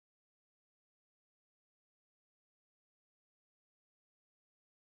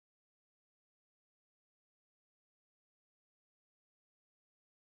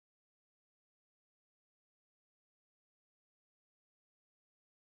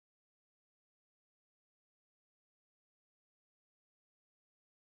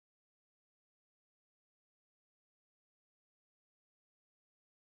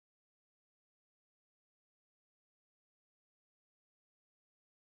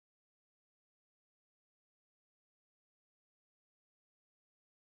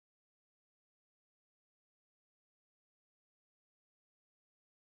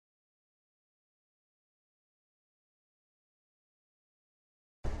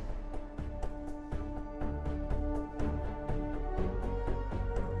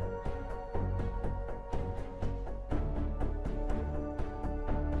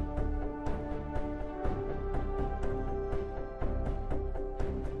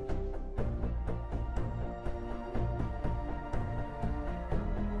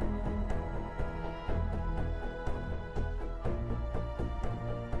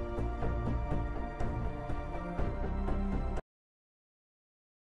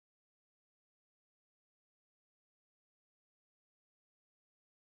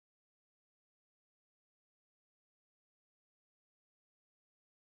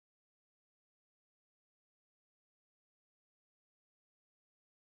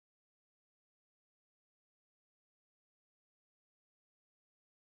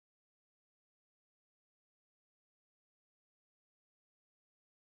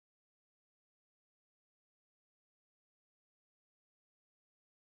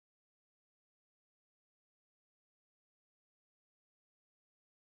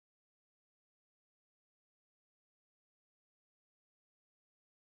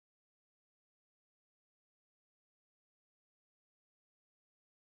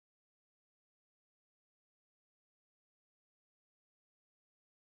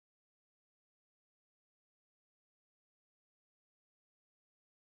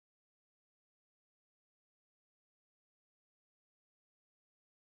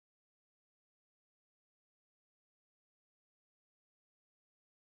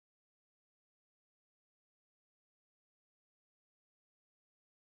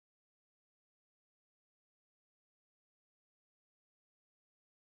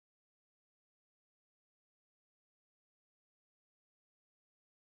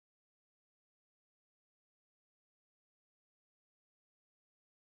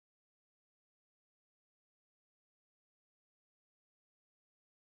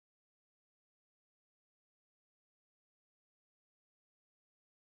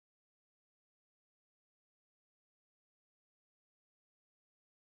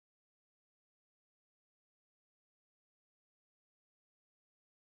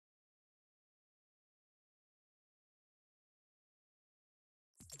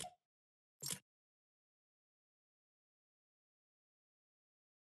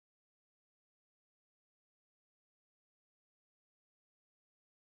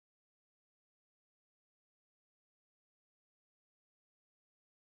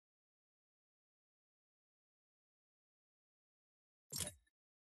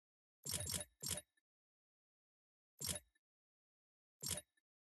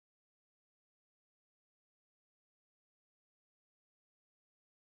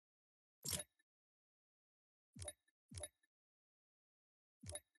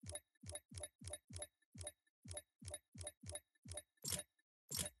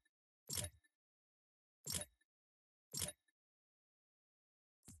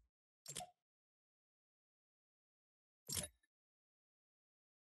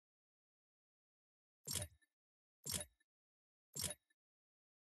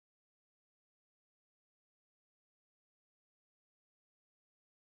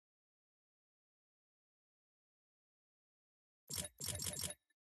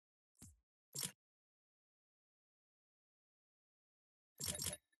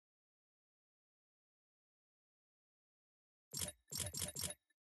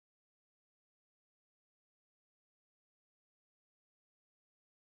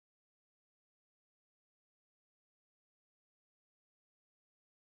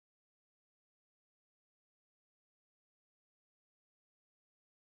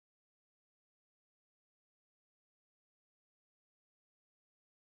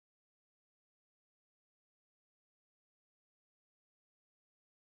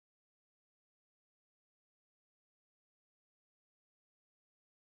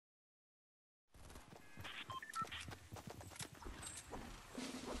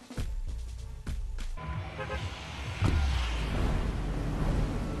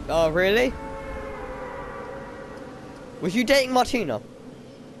Oh, really? Was you dating Martina?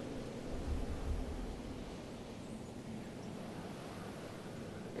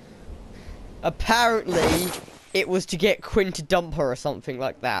 Apparently, it was to get Quinn to dump her or something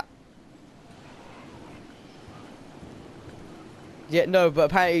like that. Yeah, no, but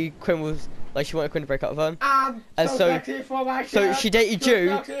apparently Quinn was like she wanted Quinn to break up with her, and so she dated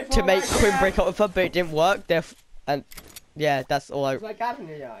you to make Quinn break up with her, but it didn't work. And yeah, that's all I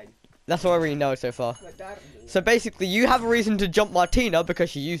really know so far. So basically, you have a reason to jump Martina because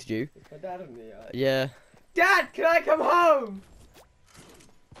she used you. Yeah. Dad, can I come home?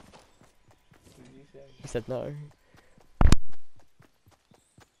 He said no.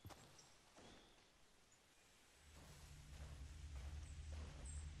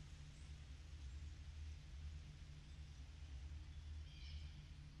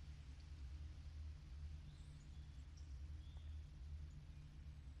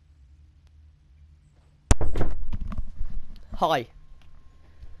 Hi.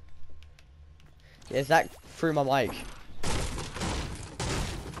 Yeah, Zach threw my mic.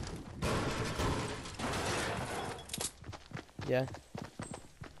 Yeah.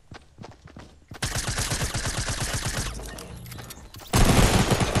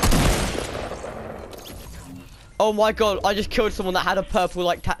 Oh my god, I just killed someone that had a purple,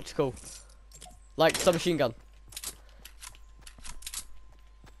 like, tactical. Like, submachine gun.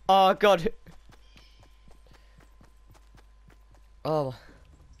 Oh god. Oh.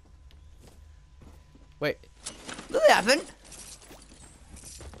 Wait. No, they haven't.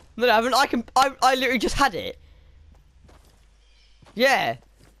 No, they haven't. I literally just had it. Yeah.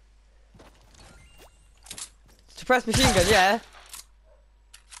 Suppressed machine gun, yeah.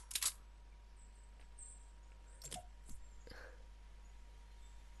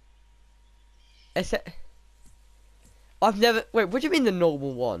 I've never. Wait, what do you mean the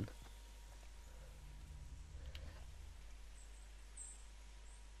normal one?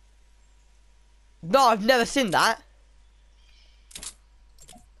 No, I've never seen that.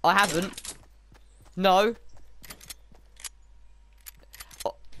 I haven't. No.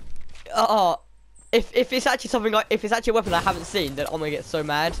 If it's actually something like, if it's actually a weapon I haven't seen, then I'm gonna get so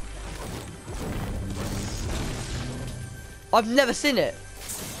mad. I've never seen it.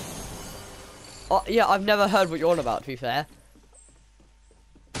 Yeah, I've never heard what you're on about, to be fair.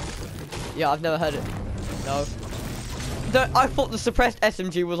 Yeah, I've never heard it. No. I thought the suppressed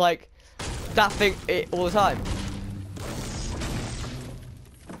SMG was like that thing all the time.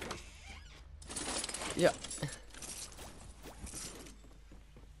 Yeah.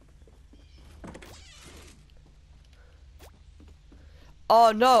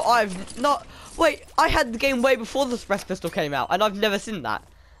 Oh no, I've not. Wait, I had the game way before the suppressed pistol came out, and I've never seen that.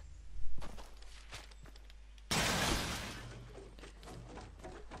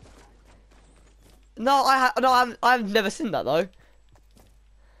 No, I've never seen that though.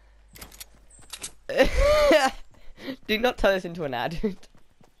 Do not turn this into an ad.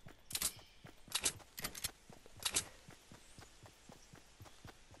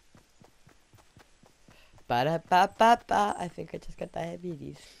 Ba-da-ba-ba-ba. I think I just got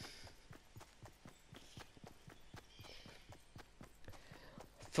diabetes.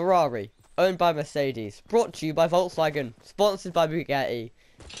 Ferrari, owned by Mercedes, brought to you by Volkswagen, sponsored by Bugatti.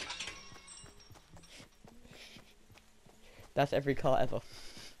 That's every car ever.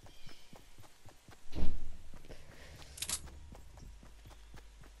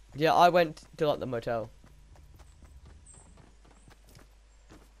 Yeah, I went to like the motel.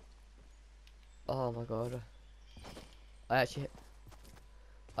 Oh my god. I actually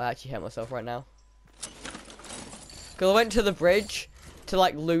hate myself right now. Cause I went to the bridge to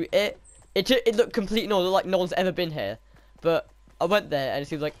like loot it. It looked completely normal, like no one's ever been here. But I went there and it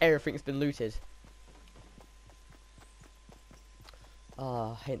seems like everything's been looted.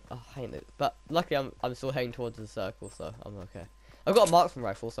 Oh, I hate it. But luckily I'm still heading towards the circle, so I'm okay. I've got a marksman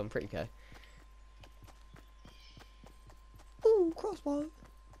rifle, so I'm pretty okay. Ooh, crossbow.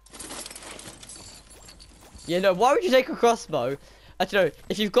 Yeah, no, why would you take a crossbow? I don't know,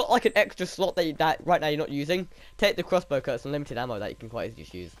 if you've got like an extra slot that right now you're not using, take the crossbow because it's unlimited ammo that you can quite easily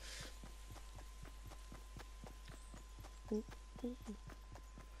just use.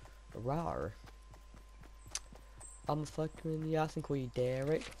 Rawr. I'ma fuck you in the ass and call you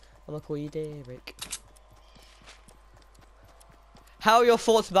Derek. I'ma call you Derek. How are your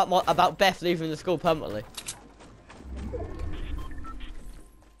thoughts about Beth leaving the school permanently?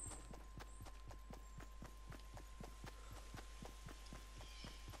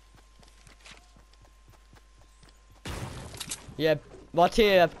 Yeah,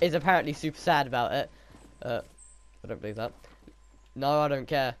 Martina is apparently super sad about it. I don't believe that. No, I don't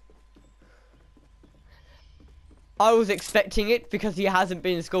care. I was expecting it because he hasn't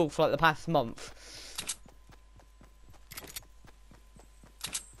been in school for like the past month.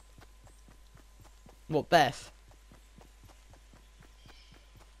 What, Beth?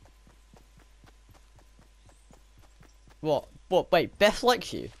 What? What? Wait, Beth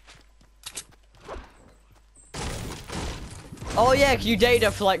likes you? Oh yeah, 'cause you dated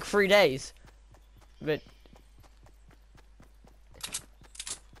her for like 3 days. But...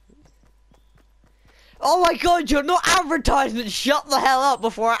 Oh my god, you're not advertising! Shut the hell up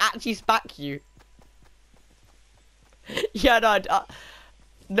before I actually smack you. Yeah, no,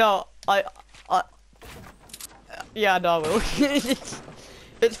 yeah, no, I will.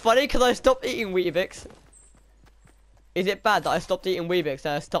 It's funny because I stopped eating Weetabix. Is it bad that I stopped eating Weetabix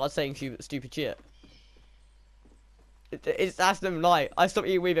and I started saying stupid shit? It's that's the lie. I stopped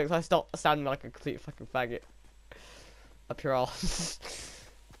eating Weetabix and I stopped sounding like a complete fucking faggot. Up your ass.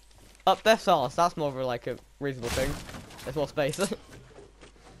 Up Beth's ass, that's more of a, like a reasonable thing. There's more space.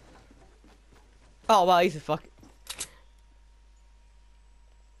 Oh wow, he's a fuck.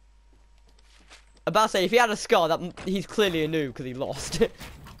 About to say, if he had a scar, that he's clearly a noob because he lost.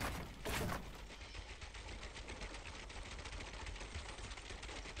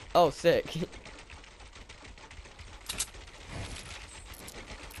 Oh, sick.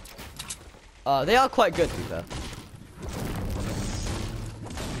 They are quite good, to be fair.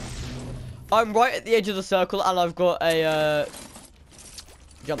 I'm right at the edge of the circle, and I've got a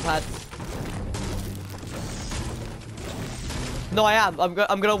jump pad. No, I am. I'm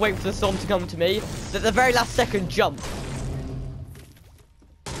gonna wait for the storm to come to me. At the very last second, jump.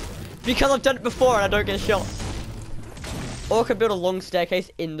 Because I've done it before and I don't get shot. Or I can build a long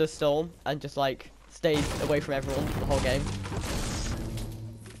staircase in the storm and just like stay away from everyone for the whole game.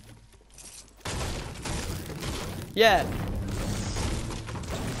 Yeah.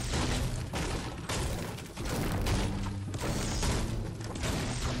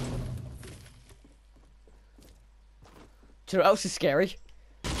 Do you know what else is scary?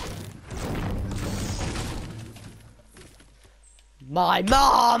 My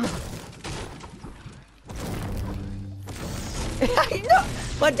mom! No,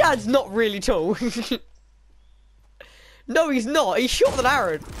 my dad's not really tall. No, he's not. He's shorter than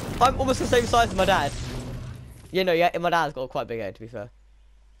Aaron. I'm almost the same size as my dad. You know, yeah, my dad's got quite a big head, to be fair.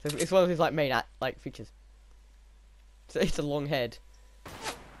 So it's one of his like main features. So it's a long head.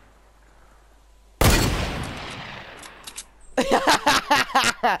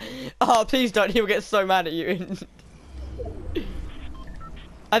 Oh, please don't. He'll get so mad at you.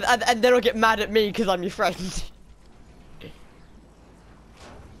 and then he'll get mad at me because I'm your friend.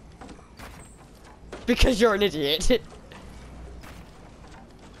 Because you're an idiot.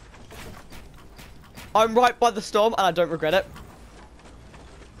 I'm right by the storm and I don't regret it.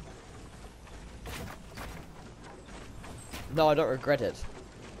 No, I don't regret it.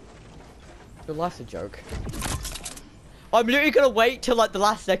 Your life's a joke. I'm literally gonna wait till like the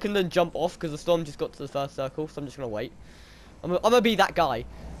last second and jump off because the storm just got to the first circle, so I'm just gonna wait. I'm gonna be that guy.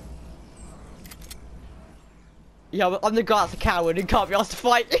 Yeah, I'm the guy that's a coward and can't be asked to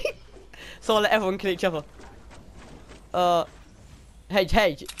fight. So I'll let everyone kill each other. Hey,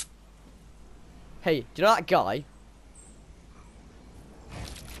 do you know that guy?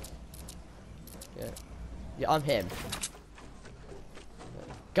 Yeah, I'm him.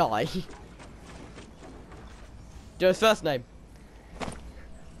 Guy. Do you know his first name?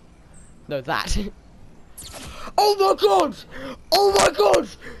 No, that. Oh my god! Oh my god!